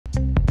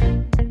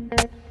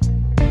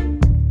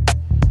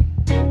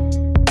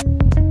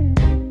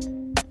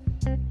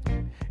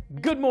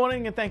Good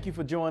morning, and thank you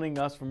for joining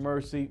us for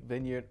Mercy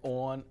Vineyard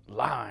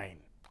Online.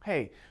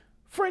 Hey,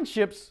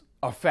 friendships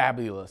are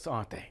fabulous,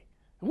 aren't they?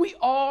 We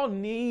all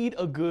need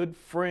a good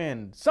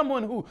friend,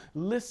 someone who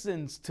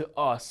listens to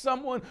us,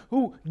 someone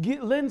who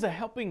lends a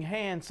helping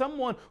hand,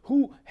 someone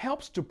who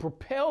helps to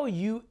propel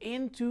you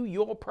into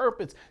your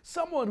purpose,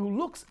 someone who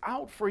looks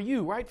out for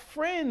you, right?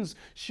 Friends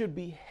should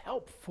be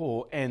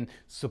helpful and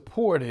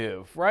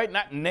supportive, right?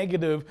 Not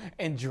negative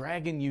and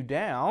dragging you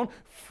down.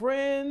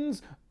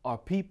 Friends are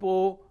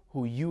people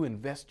who you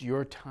invest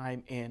your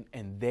time in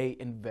and they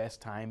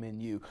invest time in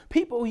you.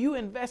 People you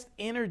invest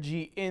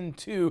energy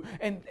into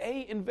and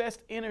they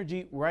invest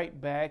energy right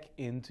back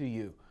into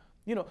you.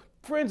 You know,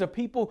 friends are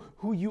people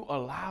who you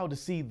allow to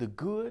see the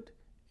good,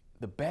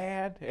 the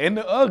bad, and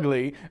the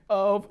ugly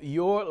of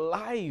your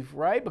life,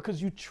 right?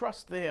 Because you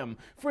trust them.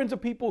 Friends are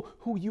people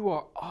who you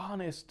are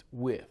honest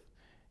with.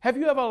 Have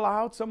you ever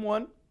allowed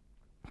someone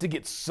to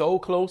get so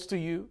close to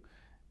you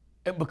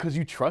because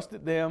you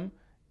trusted them?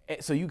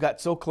 So you got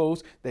so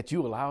close that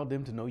you allowed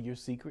them to know your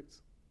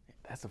secrets?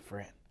 That's a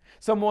friend.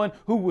 Someone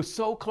who was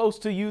so close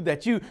to you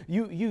that you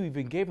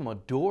even gave them a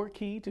door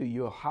key to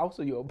your house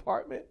or your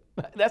apartment?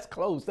 That's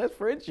close. That's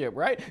friendship,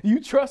 right? You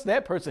trust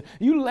that person.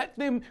 You let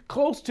them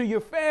close to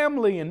your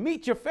family and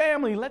meet your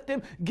family. Let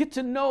them get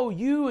to know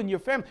you and your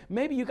family.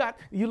 Maybe you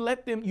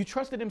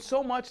trusted them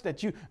so much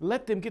that you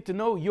let them get to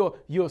know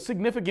your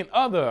significant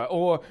other,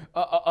 or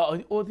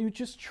you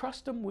just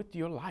trust them with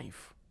your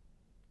life.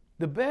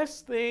 The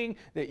best thing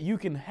that you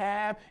can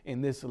have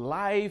in this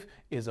life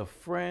is a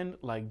friend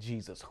like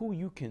Jesus, who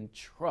you can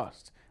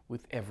trust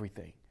with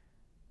everything.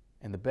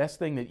 And the best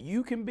thing that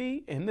you can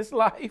be in this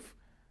life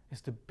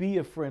is to be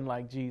a friend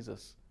like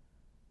Jesus,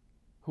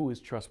 who is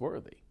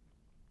trustworthy.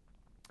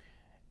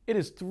 It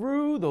is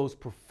through those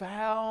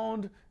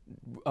profound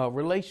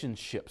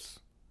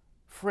relationships,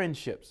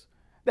 friendships,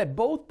 that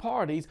both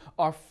parties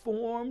are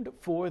formed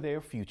for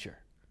their future.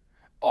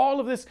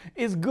 All of this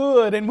is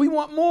good, and we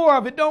want more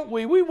of it, don't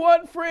we? We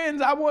want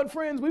friends. I want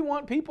friends. We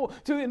want people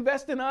to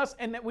invest in us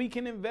and that we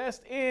can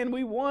invest in.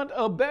 We want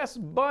a best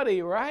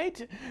buddy,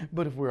 right?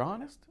 But if we're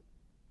honest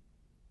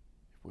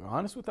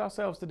with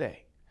ourselves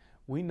today,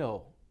 we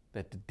know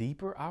that the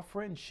deeper our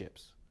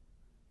friendships,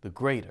 the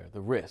greater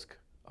the risk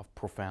of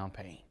profound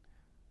pain.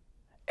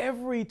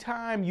 Every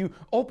time you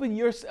open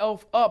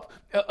yourself up,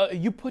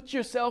 you put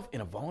yourself in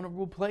a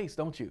vulnerable place,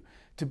 don't you?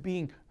 To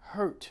being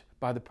hurt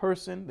by the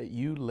person that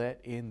you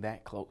let in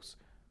that close.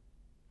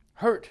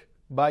 Hurt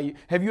by you.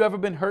 Have you ever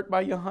been hurt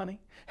by your honey?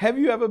 Have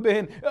you ever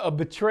been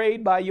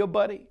betrayed by your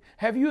buddy?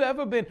 Have you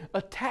ever been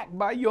attacked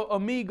by your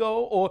amigo?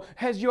 Or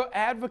has your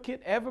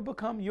advocate ever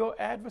become your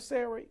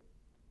adversary?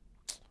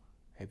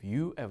 Have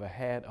you ever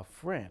had a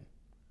friend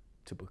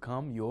to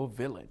become your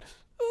villain?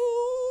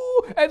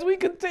 As we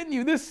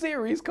continue this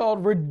series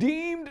called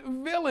Redeemed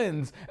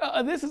Villains.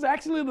 This is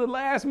actually the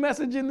last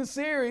message in the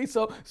series,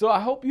 so I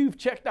hope you've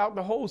checked out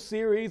the whole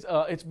series.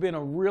 It's been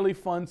a really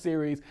fun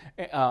series.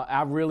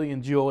 I really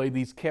enjoy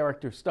these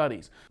character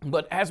studies.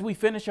 But as we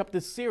finish up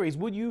this series,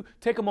 would you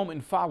take a moment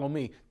and follow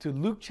me to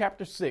Luke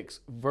chapter 6,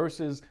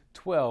 verses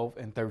 12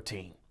 and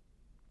 13.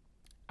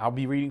 I'll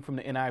be reading from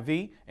the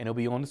NIV, and it'll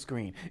be on the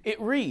screen. It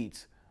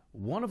reads,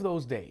 "One of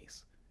those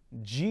days,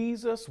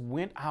 Jesus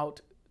went out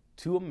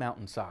to a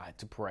mountainside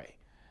to pray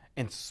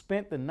and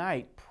spent the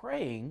night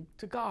praying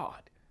to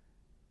God.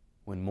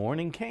 When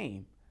morning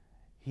came,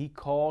 he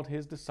called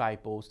his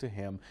disciples to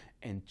him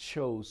and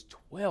chose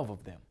 12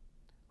 of them,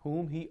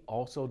 whom he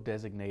also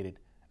designated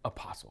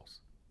apostles."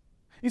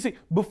 You see,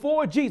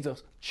 before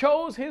Jesus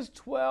chose his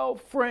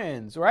 12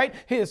 friends, right?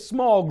 His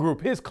small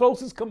group, his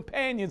closest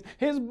companions,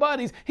 his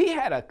buddies, he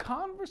had a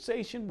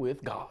conversation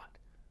with God.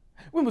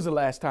 When was the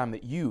last time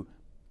that you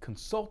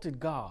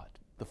consulted God,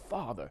 the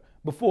Father,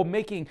 before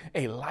making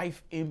a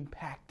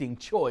life-impacting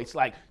choice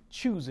like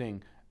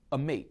choosing a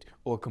mate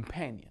or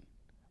companion,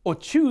 or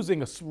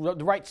choosing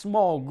the right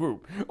small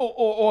group,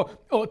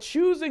 or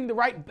choosing the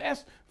right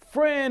best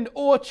friend,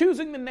 or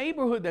choosing the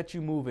neighborhood that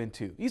you move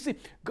into? You see,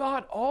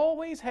 God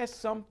always has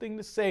something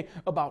to say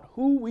about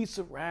who we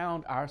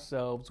surround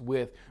ourselves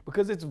with,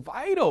 because it's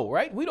vital,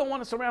 right? We don't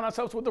want to surround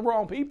ourselves with the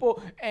wrong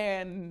people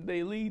and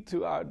they lead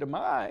to our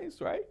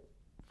demise, right?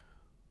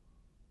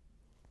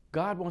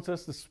 God wants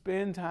us to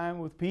spend time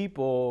with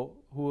people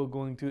who are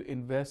going to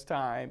invest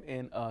time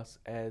in us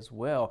as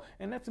well.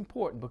 And that's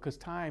important because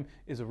time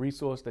is a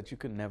resource that you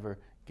can never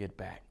get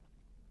back.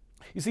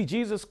 You see,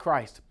 Jesus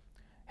Christ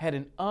had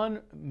an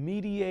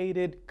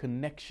unmediated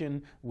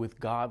connection with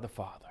God the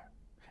Father.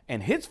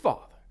 And his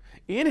Father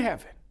in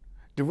heaven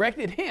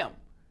directed him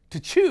to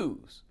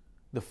choose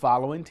the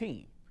following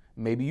team.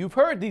 Maybe you've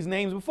heard these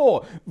names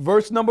before.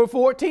 Verse number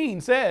 14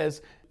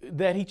 says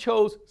that he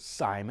chose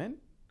Simon,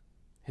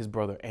 his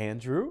brother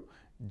Andrew,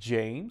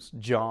 James,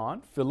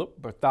 John,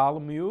 Philip,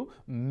 Bartholomew,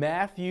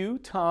 Matthew,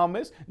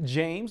 Thomas,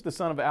 James, the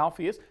son of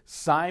Alphaeus,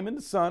 Simon,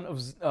 the son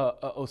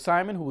of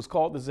Simon, who was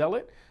called the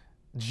Zealot,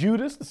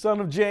 Judas, the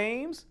son of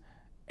James,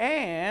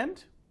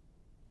 and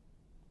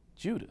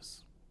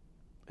Judas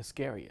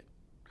Iscariot,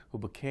 who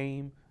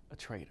became a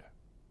traitor.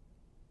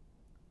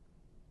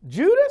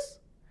 Judas?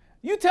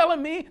 You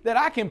telling me that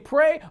I can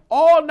pray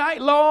all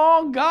night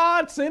long?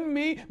 God, send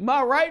me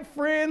my right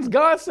friends.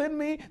 God, send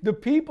me the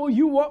people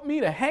you want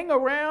me to hang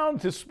around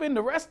to spend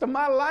the rest of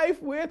my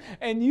life with.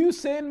 And you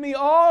send me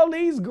all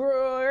these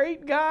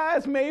great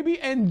guys, maybe.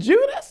 And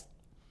Judas?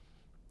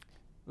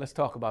 Let's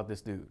talk about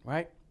this dude,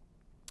 right?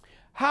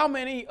 How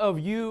many of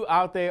you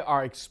out there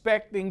are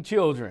expecting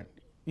children?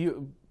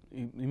 You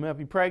might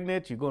be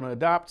pregnant. You're going to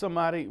adopt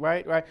somebody,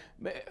 right?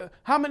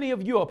 How many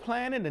of you are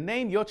planning to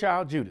name your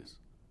child Judas?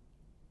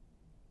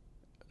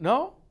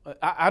 No?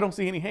 I don't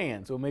see any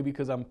hands, or maybe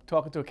because I'm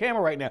talking to a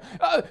camera right now.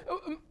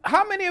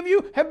 How many of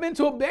you have been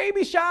to a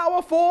baby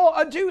shower for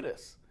a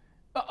Judas?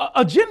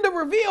 A gender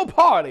reveal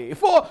party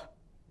for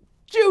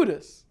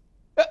Judas?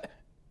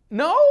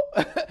 No?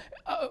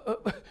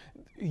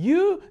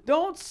 You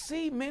don't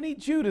see many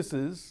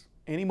Judases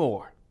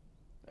anymore.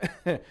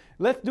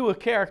 Let's do a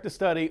character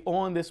study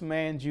on this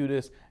man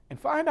Judas and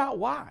find out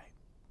why.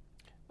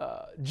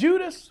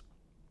 Judas,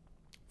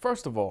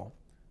 first of all,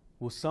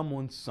 was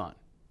someone's son.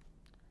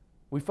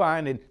 We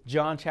find in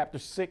John chapter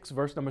 6,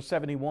 verse number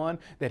 71,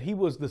 that he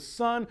was the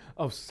son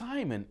of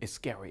Simon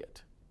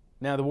Iscariot.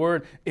 Now, the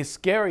word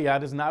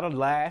Iscariot is not a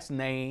last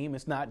name.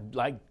 It's not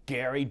like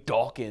Gary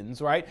Dawkins,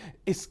 right?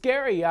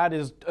 Iscariot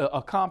is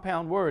a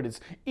compound word. It's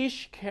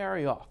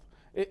Ishkarioth.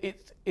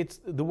 It's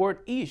the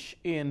word Ish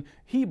in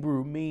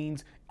Hebrew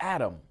means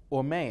Adam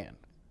or man.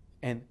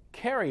 And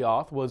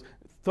Karioth was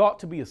thought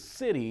to be a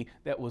city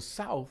that was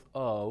south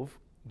of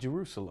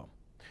Jerusalem.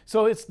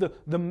 So it's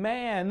the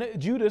man,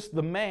 Judas,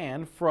 the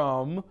man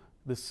from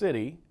the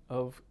city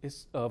of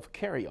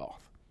Karioth.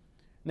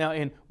 Now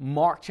in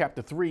Mark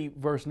chapter 3,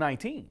 verse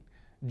 19,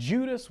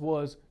 Judas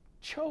was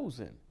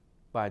chosen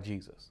by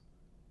Jesus.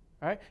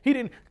 Right? He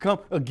didn't come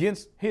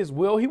against his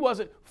will. He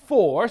wasn't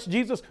forced.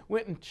 Jesus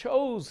went and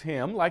chose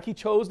him like he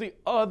chose the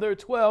other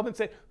 12 and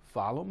said,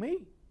 follow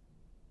me.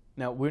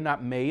 Now, we're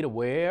not made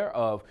aware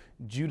of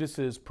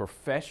Judas's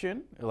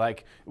profession.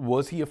 Like,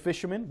 was he a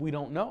fisherman? We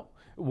don't know.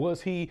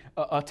 Was he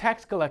a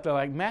tax collector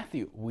like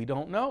Matthew? We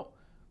don't know.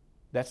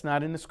 That's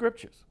not in the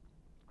scriptures.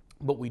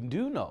 But we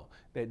do know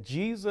that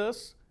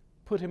Jesus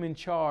put him in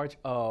charge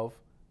of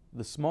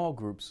the small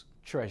group's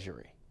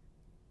treasury.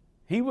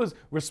 He was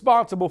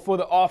responsible for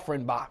the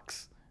offering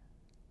box.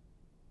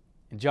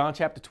 In John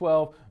chapter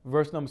 12,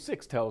 verse number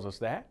 6 tells us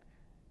that.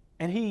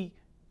 And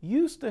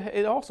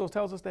it also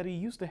tells us that he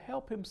used to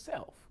help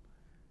himself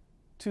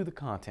to the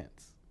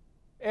contents.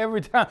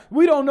 Every time.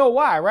 We don't know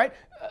why, right?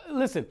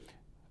 Listen,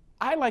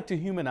 I like to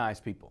humanize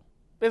people.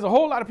 There's a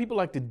whole lot of people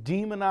like to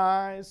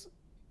demonize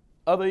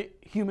other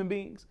human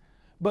beings.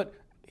 But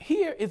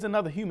here is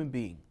another human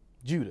being,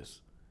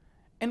 Judas.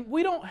 And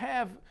we don't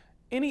have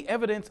any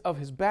evidence of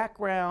his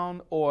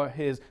background or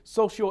his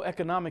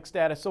socioeconomic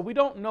status, so we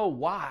don't know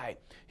why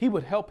he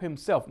would help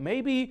himself.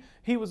 Maybe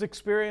he was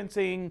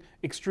experiencing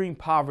extreme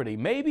poverty.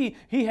 Maybe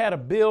he had a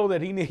bill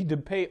that he needed to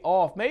pay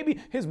off. Maybe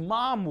his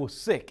mom was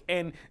sick,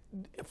 and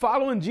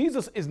following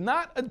Jesus is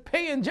not a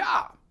paying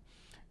job.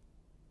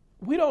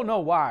 We don't know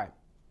why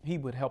he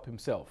would help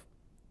himself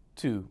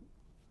to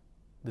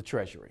the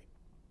treasury.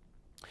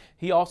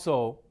 He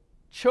also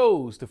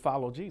chose to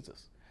follow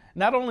Jesus.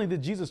 Not only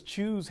did Jesus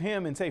choose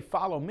him and say,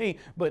 follow me,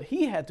 but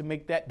he had to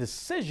make that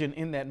decision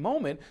in that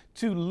moment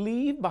to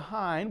leave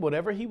behind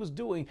whatever he was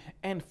doing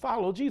and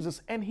follow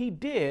Jesus. And he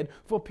did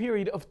for a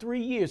period of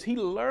 3 years. He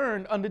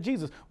learned under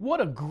Jesus.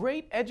 What a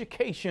great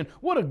education.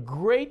 What a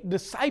great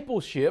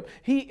discipleship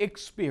he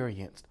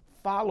experienced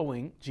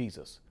following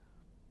Jesus.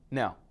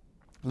 Now,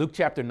 Luke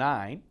chapter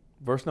 9,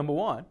 verse number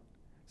 1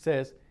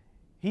 says,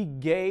 he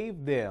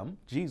gave them,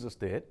 Jesus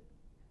did,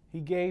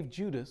 he gave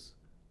Judas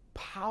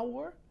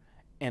power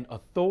and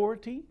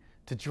authority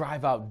to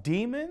drive out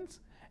demons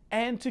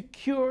and to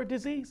cure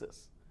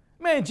diseases.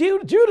 Man,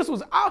 Judas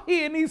was out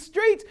here in these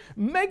streets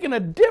making a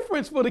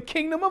difference for the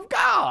kingdom of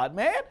God,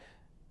 man.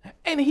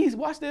 And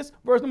watch this,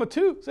 verse number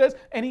 2 says,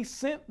 and he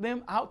sent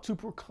them out to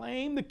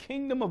proclaim the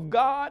kingdom of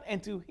God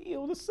and to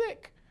heal the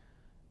sick.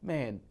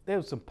 Man, there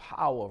was some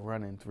power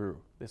running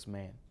through this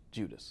man,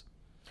 Judas.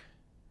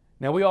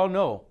 Now, we all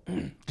know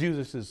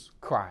Judas's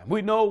crime.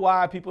 We know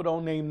why people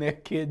don't name their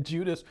kid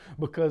Judas,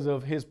 because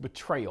of his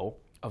betrayal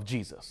of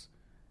Jesus.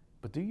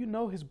 But do you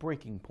know his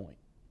breaking point?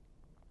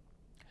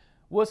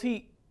 Was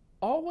he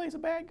always a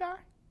bad guy?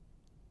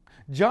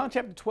 John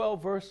chapter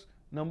 12, verse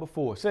number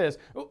 4 says,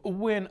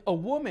 when a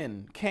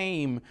woman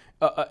came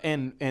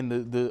and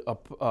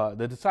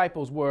the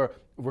disciples were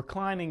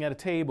reclining at a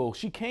table,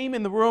 she came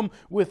in the room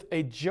with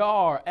a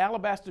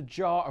alabaster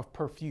jar of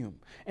perfume,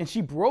 and she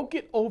broke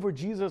it over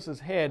Jesus's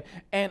head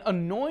and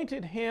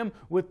anointed him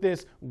with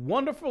this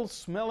wonderful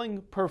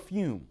smelling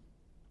perfume.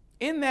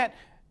 In that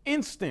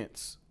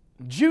instance,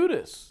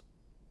 Judas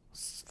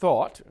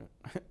thought,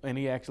 and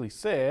he actually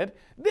said,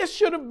 this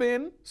should have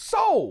been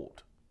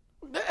sold.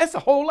 That's a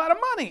whole lot of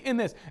money in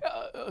this.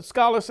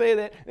 Scholars say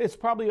that it's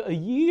probably a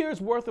year's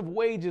worth of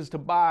wages to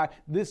buy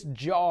this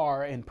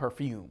jar and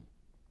perfume.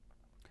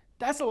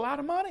 That's a lot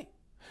of money.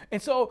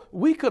 And so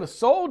we could have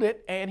sold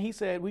it, and he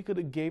said we could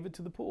have gave it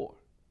to the poor.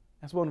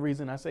 That's one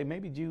reason I say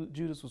maybe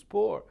Judas was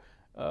poor,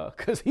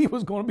 because he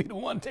was going to be the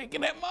one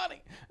taking that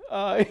money.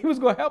 He was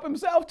going to help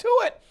himself to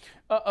it.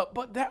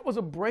 But that was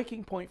a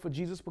breaking point for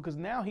Jesus, because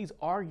now he's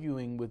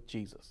arguing with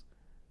Jesus.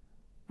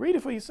 Read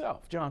it for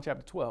yourself, John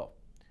chapter 12.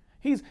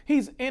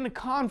 He's in a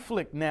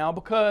conflict now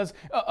because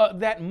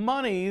that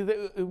money,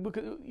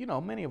 because,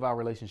 many of our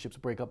relationships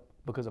break up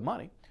because of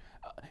money.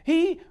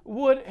 He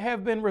would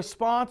have been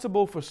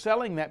responsible for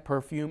selling that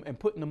perfume and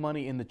putting the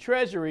money in the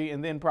treasury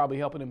and then probably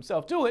helping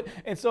himself to it.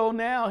 And so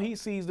now he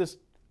sees this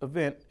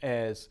event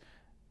as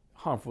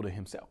harmful to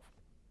himself.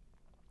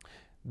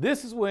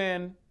 This is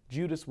when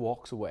Judas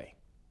walks away.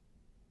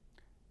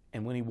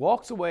 And when he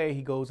walks away,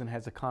 he goes and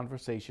has a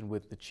conversation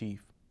with the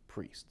chief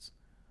priests,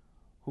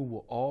 who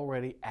were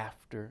already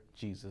after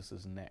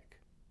Jesus' neck.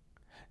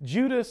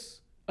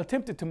 Judas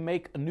attempted to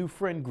make a new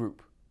friend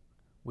group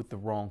with the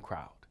wrong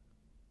crowd.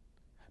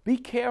 Be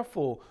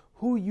careful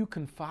who you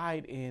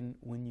confide in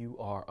when you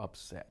are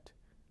upset.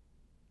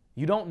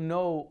 You don't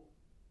know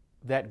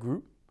that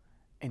group,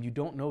 and you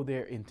don't know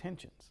their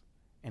intentions.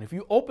 And if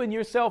you open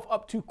yourself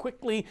up too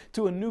quickly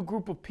to a new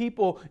group of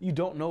people, you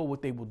don't know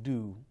what they will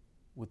do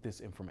with this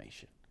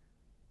information.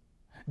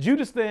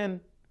 Judas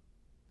then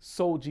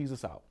sold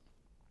Jesus out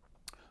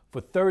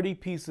for 30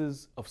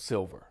 pieces of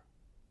silver.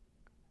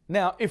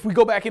 Now, if we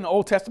go back in the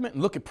Old Testament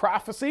and look at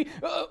prophecy,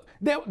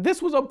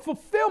 this was a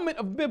fulfillment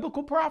of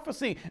biblical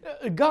prophecy.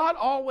 God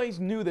always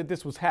knew that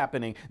this was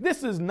happening.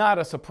 This is not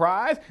a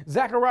surprise.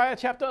 Zechariah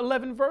chapter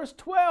 11, verse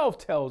 12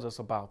 tells us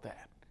about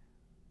that.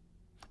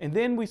 And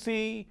then we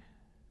see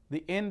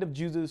the end of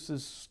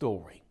Judas'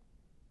 story.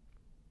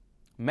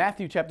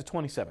 Matthew chapter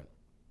 27,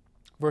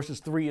 verses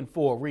 3 and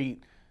 4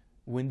 read,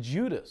 when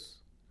Judas,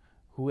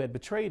 who had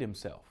betrayed him,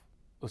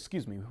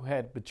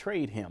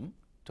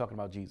 talking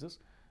about Jesus,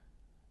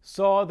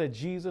 saw that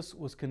Jesus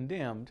was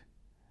condemned,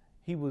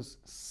 he was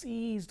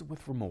seized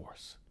with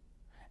remorse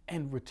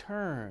and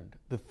returned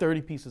the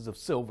 30 pieces of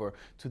silver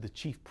to the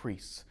chief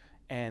priests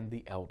and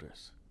the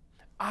elders.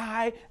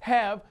 I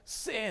have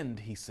sinned,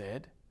 he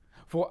said,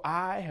 for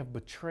I have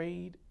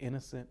betrayed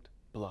innocent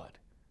blood.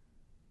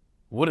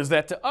 What is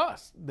that to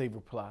us? They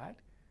replied.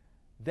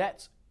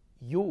 That's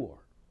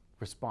your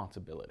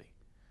responsibility.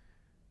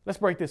 Let's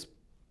break this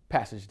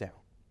passage down.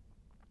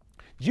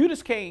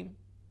 Judas came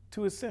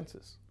to his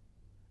senses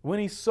when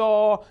he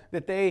saw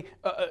that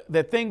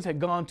that things had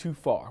gone too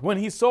far. When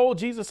he sold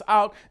Jesus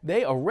out,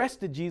 they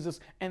arrested Jesus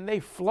and they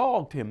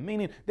flogged him,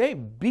 meaning they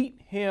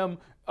beat him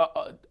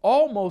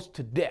almost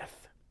to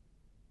death.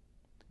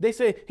 They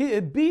say he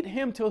beat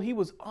him till he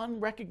was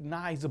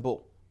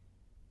unrecognizable.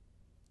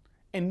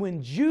 And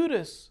when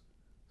Judas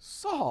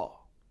saw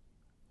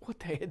what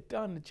they had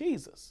done to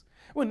Jesus,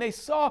 when he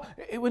saw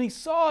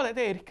that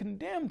they had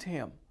condemned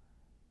him,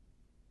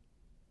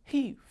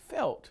 he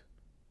felt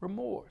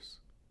remorse.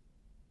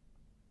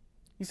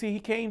 You see,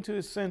 he came to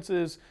his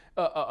senses,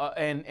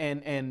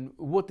 and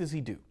what does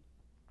he do?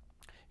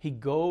 He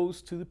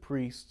goes to the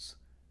priests,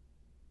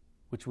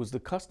 which was the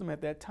custom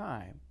at that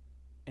time,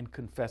 and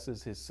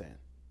confesses his sin.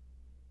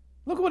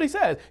 Look at what he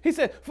says. He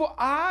said, for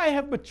I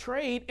have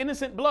betrayed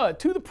innocent blood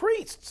to the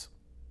priests,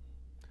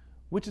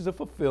 which is a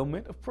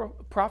fulfillment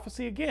of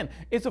prophecy again.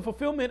 It's a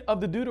fulfillment of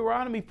the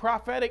Deuteronomy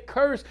prophetic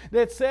curse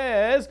that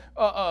says,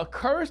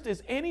 cursed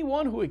is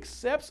anyone who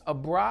accepts a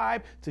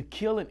bribe to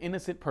kill an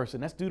innocent person.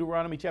 That's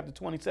Deuteronomy chapter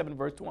 27,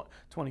 verse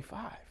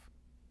 25.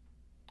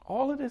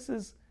 All of this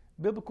is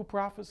biblical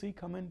prophecy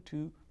coming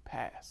to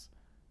pass.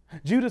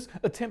 Judas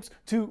attempts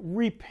to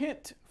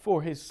repent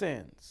for his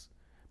sins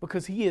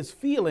because he is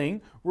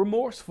feeling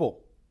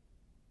remorseful.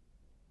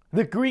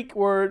 The Greek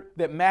word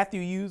that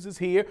Matthew uses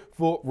here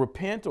for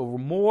repent or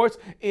remorse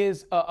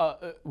is,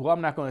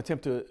 I'm not going to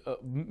attempt to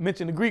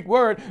mention the Greek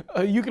word.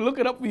 You can look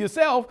it up for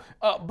yourself.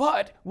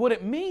 But what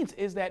it means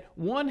is that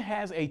one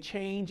has a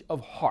change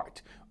of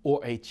heart or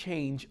a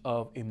change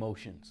of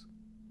emotions.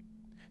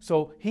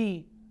 So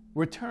he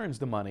returns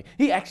the money.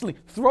 He actually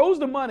throws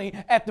the money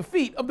at the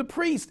feet of the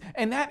priest.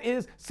 And that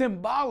is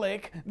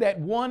symbolic that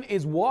one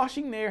is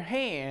washing their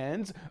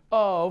hands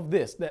of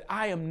this, that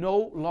I am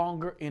no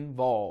longer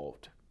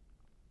involved.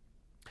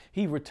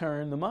 He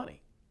returned the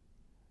money,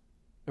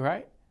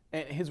 right?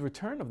 And his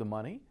return of the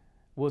money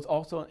was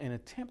also an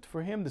attempt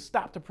for him to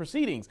stop the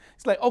proceedings.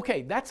 It's like,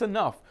 okay, that's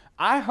enough.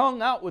 I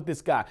hung out with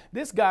this guy.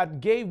 This guy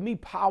gave me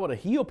power to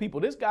heal people.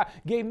 This guy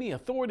gave me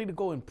authority to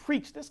go and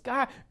preach. This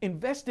guy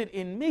invested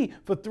in me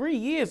for 3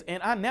 years.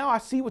 And now I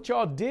see what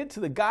y'all did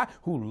to the guy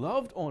who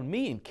loved on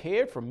me and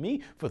cared for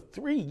me for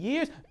 3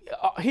 years.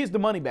 Here's the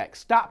money back.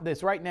 Stop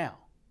this right now.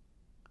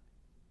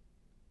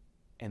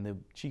 And the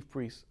chief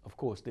priests, of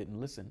course,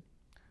 didn't listen,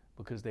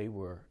 because they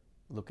were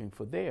looking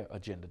for their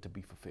agenda to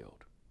be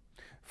fulfilled.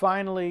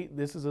 Finally,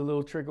 this is a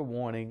little trigger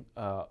warning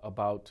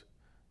about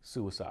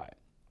suicide.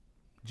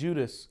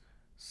 Judas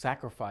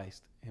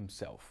sacrificed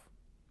himself.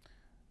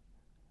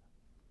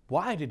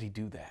 Why did he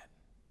do that?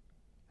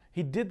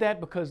 He did that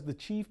because the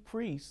chief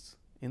priests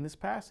in this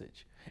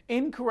passage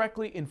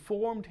incorrectly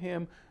informed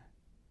him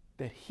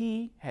that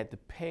he had to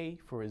pay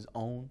for his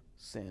own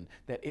sin,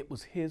 that it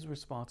was his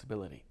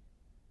responsibility.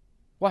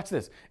 Watch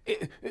this.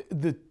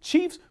 The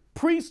chief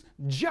priest's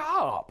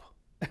job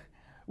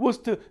was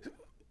to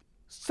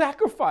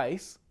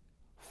sacrifice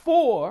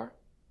for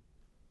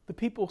the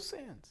people's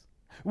sins.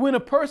 When a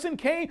person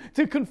came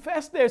to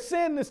confess their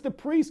sin, it's the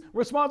priest's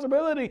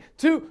responsibility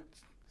to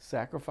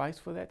sacrifice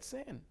for that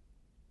sin,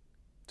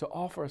 to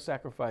offer a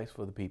sacrifice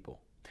for the people.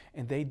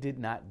 And they did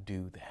not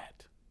do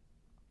that.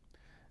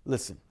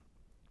 Listen,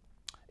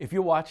 if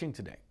you're watching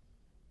today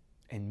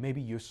and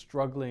maybe you're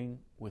struggling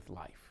with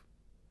life,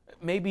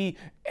 maybe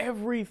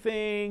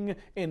everything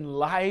in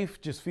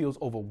life just feels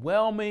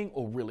overwhelming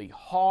or really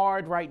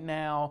hard right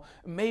now.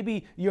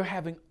 Maybe you're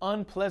having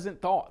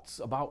unpleasant thoughts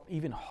about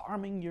even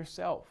harming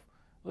yourself.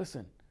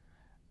 Listen,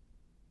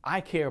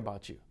 I care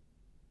about you,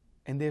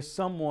 and there's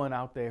someone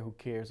out there who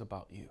cares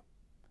about you.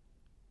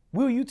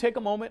 Will you take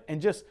a moment and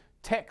just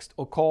text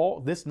or call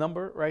this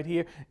number right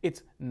here?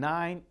 It's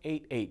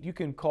 988. You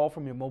can call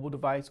from your mobile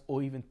device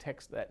or even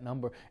text that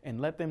number and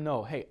let them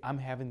know, hey, I'm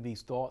having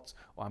these thoughts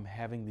or I'm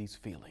having these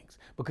feelings,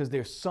 because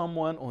there's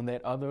someone on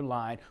that other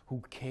line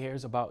who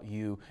cares about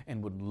you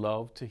and would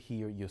love to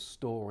hear your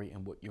story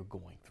and what you're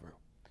going through.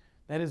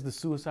 That is the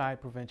Suicide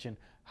Prevention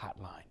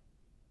Hotline.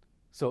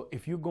 So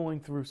if you're going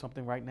through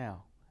something right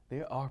now,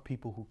 there are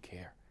people who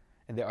care,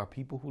 and there are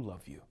people who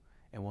love you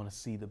and want to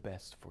see the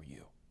best for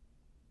you.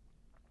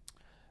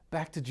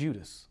 Back to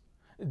Judas.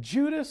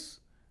 Judas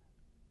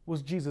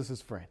was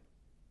Jesus' friend.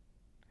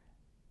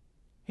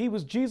 He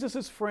was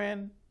Jesus'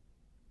 friend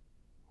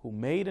who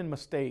made a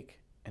mistake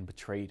and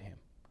betrayed him.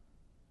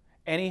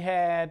 And he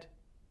had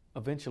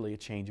eventually a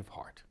change of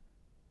heart.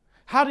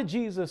 How did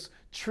Jesus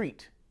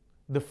treat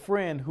the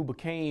friend who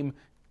became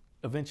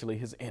eventually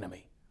his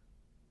enemy?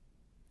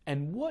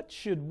 And what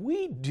should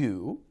we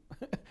do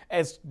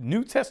as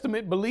New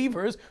Testament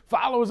believers,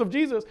 followers of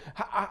Jesus?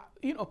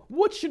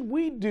 What should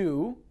we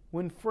do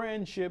when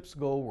friendships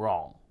go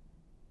wrong?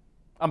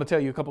 I'm going to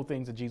tell you a couple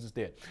things that Jesus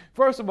did.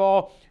 First of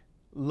all,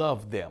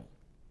 love them.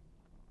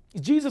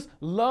 Jesus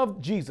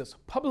loved Jesus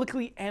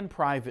publicly and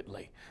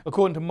privately.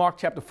 According to Mark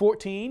chapter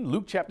 14,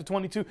 Luke chapter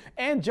 22,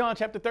 and John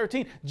chapter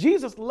 13,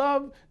 Jesus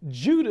loved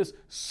Judas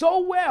so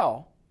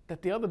well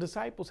that the other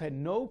disciples had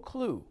no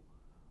clue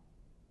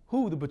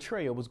who the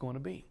betrayer was going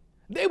to be.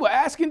 They were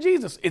asking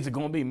Jesus, is it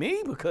going to be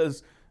me?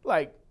 Because,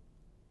 it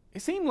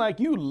seemed like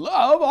you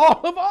love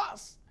all of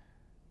us.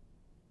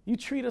 You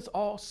treat us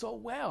all so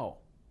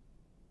well.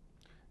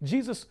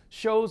 Jesus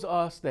shows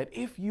us that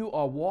if you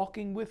are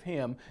walking with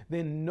him,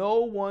 then no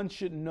one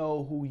should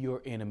know who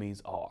your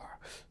enemies are.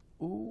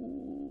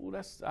 Ooh,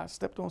 I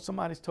stepped on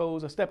somebody's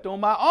toes. I stepped on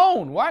my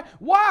own. Why?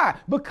 Why?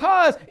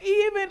 Because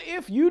even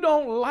if you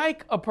don't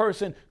like a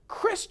person,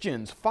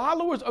 Christians,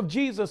 followers of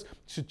Jesus,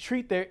 should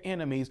treat their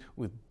enemies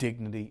with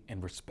dignity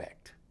and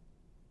respect.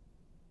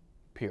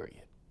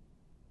 Period.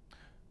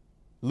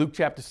 Luke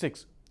chapter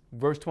 6,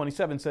 verse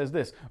 27 says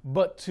this,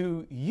 but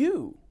to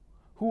you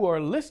who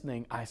are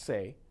listening, I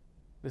say,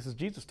 this is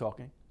Jesus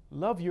talking,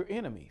 love your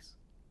enemies.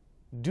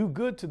 Do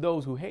good to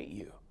those who hate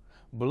you.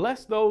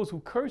 Bless those who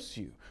curse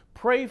you.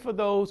 Pray for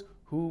those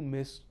who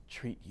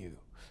mistreat you.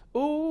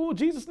 Ooh,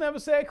 Jesus never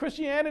said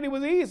Christianity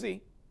was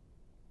easy.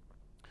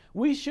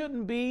 We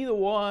shouldn't be the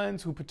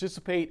ones who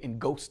participate in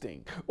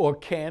ghosting or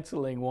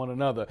canceling one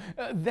another.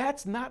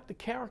 That's not the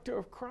character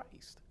of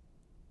Christ.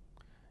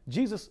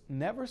 Jesus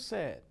never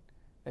said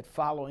that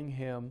following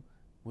him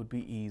would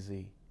be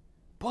easy,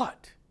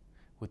 but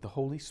with the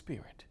Holy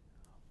Spirit,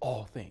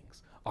 all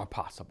things are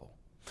possible.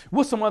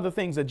 What's some other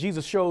things that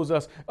Jesus shows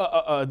us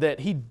that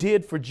he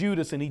did for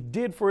Judas and he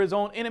did for his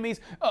own enemies?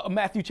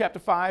 Matthew chapter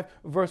 5,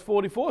 verse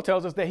 44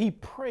 tells us that he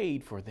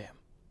prayed for them.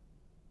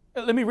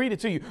 Let me read it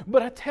to you.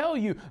 But I tell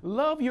you,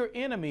 love your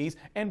enemies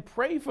and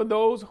pray for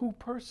those who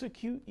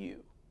persecute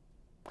you,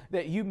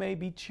 that you may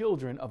be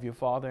children of your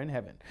Father in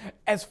heaven.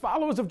 As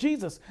followers of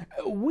Jesus,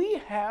 we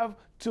have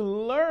to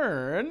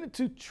learn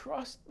to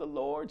trust the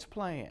Lord's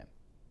plan,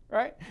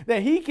 right?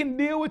 That he can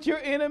deal with your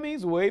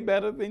enemies way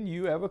better than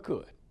you ever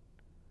could.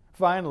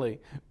 Finally,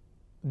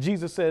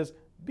 Jesus says,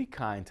 be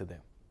kind to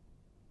them.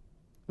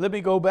 Let me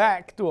go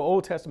back to an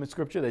Old Testament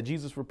scripture that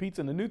Jesus repeats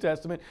in the New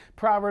Testament.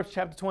 Proverbs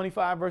chapter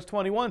 25, verse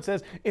 21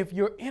 says, if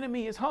your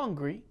enemy is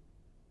hungry,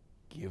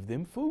 give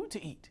them food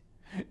to eat.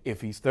 If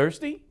he's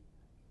thirsty,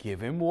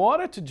 give him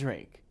water to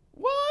drink.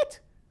 What?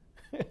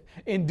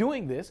 In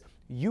doing this,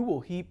 you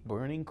will heap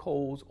burning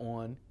coals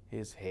on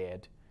his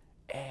head,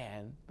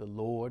 and the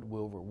Lord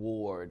will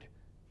reward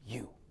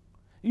you.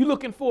 You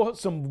looking for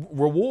some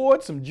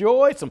reward, some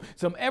joy,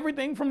 some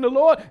everything from the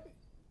Lord?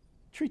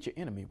 Treat your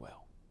enemy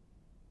well.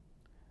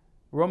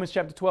 Romans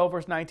chapter 12,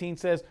 verse 19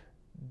 says,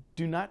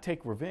 do not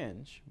take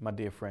revenge, my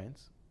dear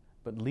friends,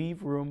 but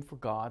leave room for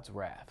God's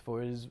wrath.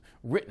 For it is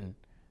written,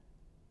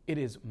 it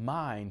is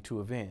mine to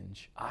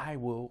avenge. I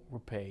will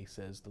repay,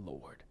 says the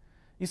Lord.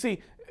 You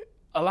see,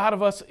 a lot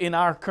of us in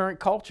our current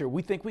culture,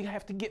 we think we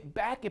have to get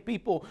back at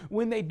people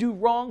when they do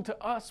wrong to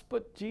us.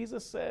 But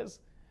Jesus says,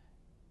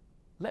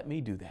 let me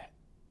do that.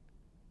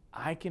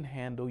 I can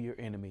handle your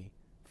enemy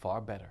far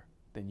better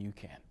than you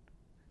can.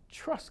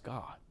 Trust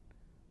God,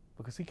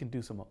 because he can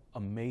do some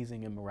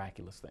amazing and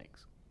miraculous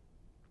things.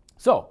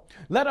 So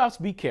let us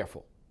be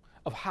careful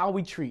of how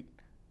we treat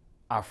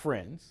our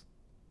friends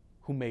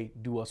who may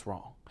do us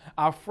wrong,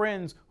 our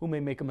friends who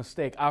may make a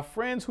mistake, our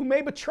friends who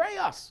may betray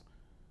us,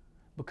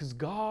 because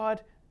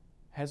God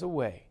has a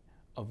way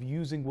of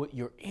using what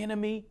your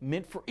enemy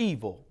meant for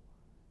evil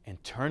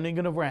and turning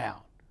it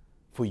around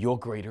for your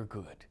greater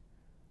good.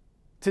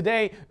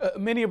 Today,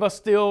 many of us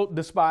still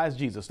despise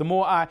Jesus.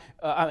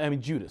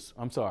 Judas.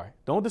 I'm sorry.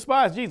 Don't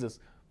despise Jesus.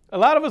 A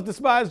lot of us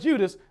despise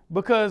Judas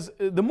because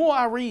the more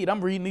I'm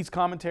reading these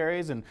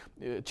commentaries and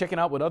checking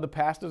out what other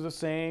pastors are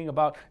saying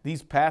about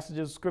these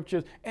passages of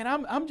scriptures, and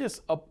I'm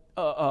just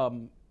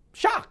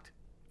shocked,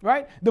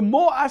 right? The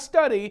more I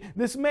study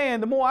this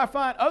man, the more I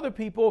find other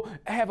people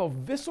have a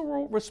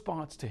visceral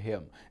response to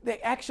him.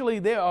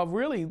 There are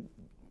really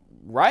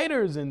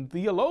writers and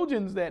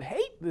theologians that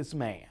hate this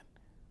man.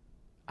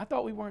 I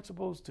thought we weren't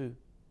supposed to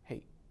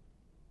hate.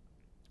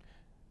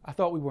 I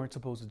thought we weren't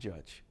supposed to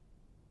judge.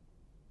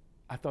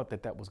 I thought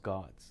that was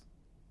God's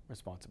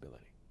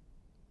responsibility.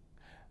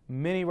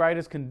 Many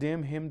writers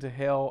condemn him to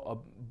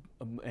hell,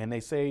 and they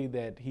say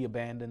that he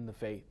abandoned the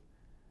faith.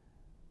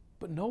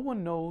 But no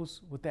one knows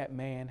what that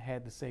man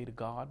had to say to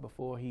God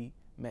before he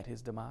met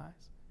his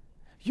demise.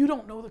 You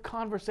don't know the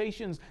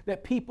conversations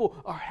that people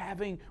are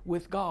having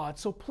with God,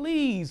 so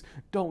please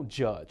don't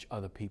judge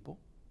other people.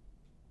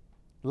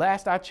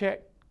 Last I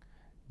checked,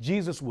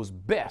 Jesus was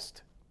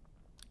best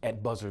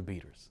at buzzer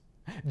beaters.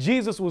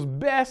 Jesus was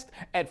best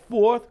at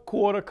fourth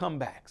quarter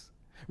comebacks.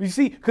 You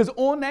see, because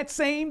on that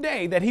same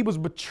day that he was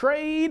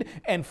betrayed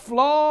and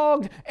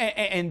flogged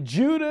and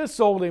Judas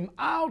sold him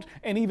out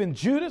and even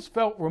Judas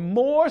felt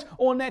remorse,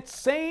 on that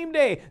same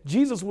day,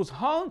 Jesus was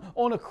hung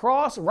on a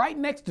cross right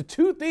next to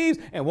two thieves,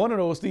 and one of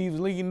those thieves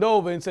leaned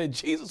over and said,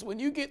 Jesus, when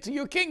you get to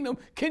your kingdom,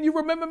 can you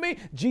remember me?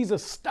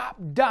 Jesus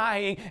stopped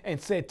dying and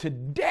said,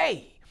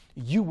 today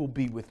you will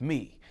be with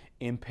me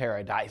in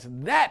paradise.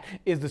 That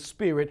is the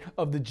spirit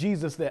of the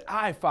Jesus that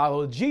I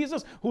follow.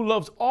 Jesus who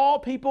loves all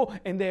people,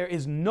 and there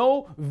is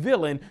no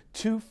villain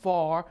too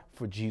far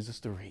for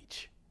Jesus to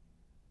reach.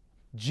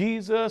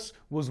 Jesus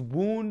was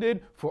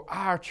wounded for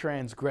our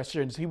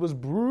transgressions. He was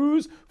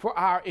bruised for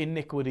our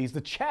iniquities.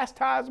 The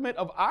chastisement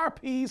of our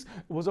peace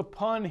was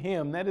upon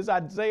him. That is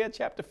Isaiah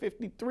chapter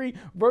 53,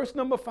 verse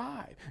number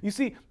 5. You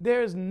see,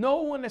 there is no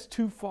one that's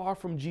too far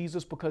from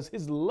Jesus because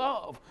his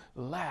love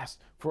lasts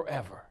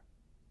forever.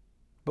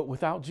 But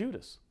without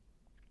Judas,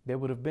 there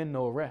would have been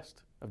no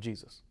arrest of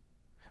Jesus.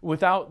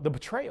 Without the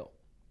betrayal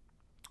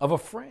of a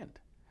friend,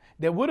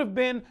 there would have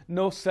been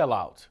no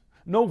sellout,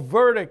 no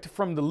verdict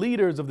from the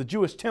leaders of the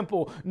Jewish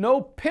temple,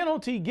 no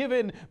penalty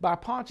given by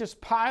Pontius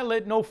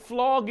Pilate, no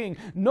flogging,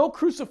 no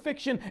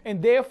crucifixion,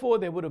 and therefore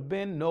there would have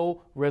been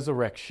no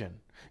resurrection.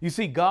 You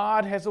see,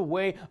 God has a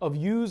way of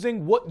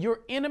using what your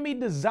enemy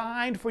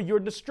designed for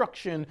your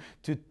destruction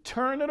to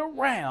turn it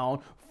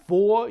around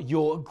for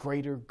your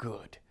greater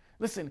good.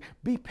 Listen,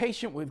 be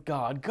patient with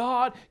God.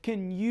 God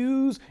can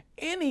use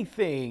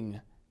anything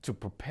to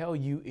propel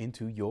you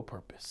into your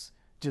purpose.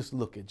 Just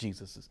look at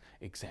Jesus'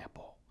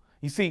 example.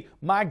 You see,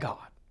 my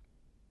God,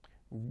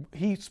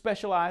 he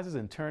specializes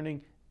in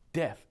turning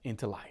death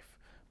into life,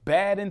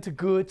 bad into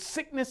good,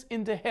 sickness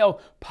into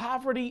health,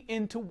 poverty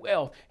into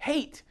wealth,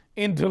 hate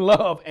into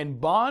love, and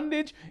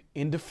bondage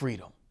into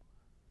freedom.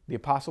 The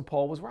Apostle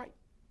Paul was right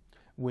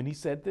when he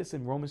said this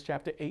in Romans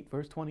chapter 8,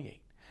 verse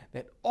 28,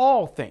 that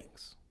all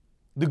things,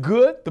 the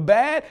good, the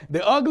bad,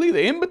 the ugly,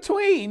 the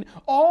in-between,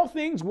 all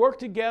things work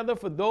together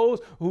for those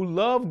who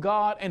love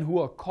God and who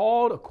are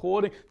called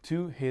according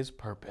to his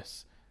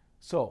purpose.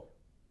 So,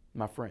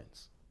 my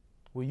friends,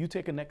 will you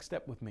take a next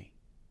step with me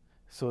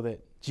so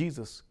that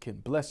Jesus can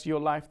bless your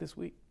life this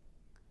week?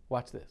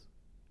 Watch this.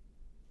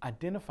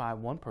 Identify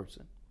one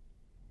person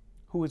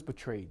who has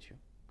betrayed you,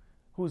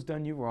 who has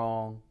done you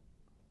wrong,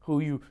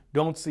 who you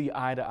don't see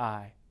eye to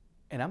eye.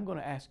 And I'm going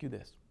to ask you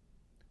this.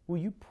 Will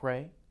you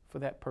pray for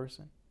that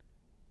person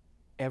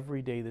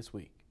every day this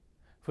week?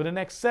 For the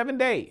next 7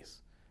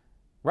 days,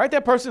 write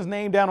that person's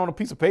name down on a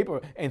piece of paper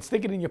and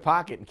stick it in your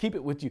pocket and keep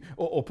it with you,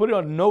 or put it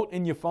on a note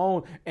in your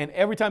phone, and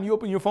every time you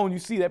open your phone, you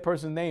see that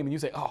person's name and you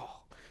say,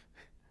 oh.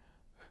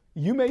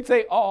 You may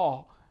say,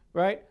 oh,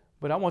 right?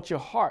 But I want your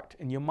heart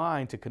and your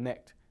mind to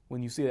connect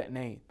when you see that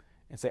name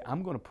and say,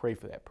 I'm going to pray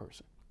for that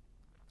person.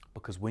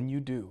 Because when you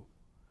do,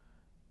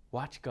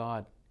 watch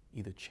God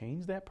either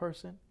change that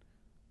person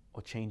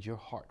or change your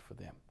heart for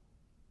them.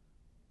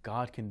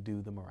 God can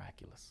do the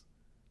miraculous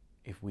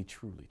if we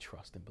truly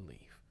trust and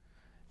believe.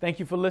 Thank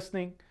you for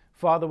listening.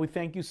 Father, we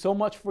thank you so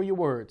much for your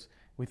words.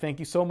 We thank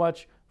you so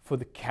much for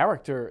the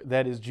character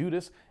that is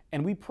Judas.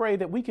 And we pray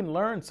that we can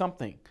learn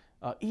something,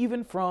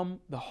 even from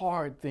the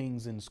hard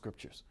things in the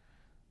scriptures.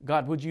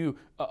 God, would you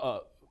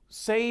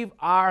save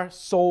our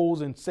souls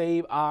and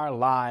save our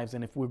lives?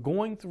 And if we're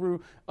going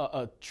through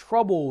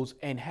troubles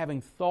and having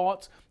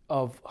thoughts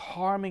of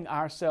harming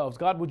ourselves,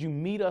 God, would you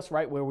meet us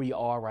right where we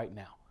are right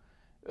now?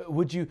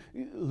 Would you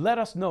let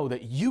us know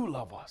that you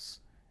love us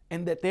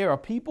and that there are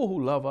people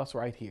who love us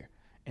right here,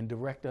 and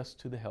direct us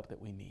to the help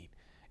that we need.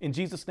 In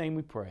Jesus' name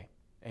we pray.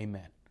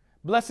 Amen.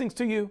 Blessings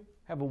to you.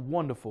 Have a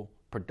wonderful,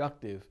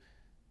 productive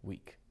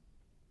week.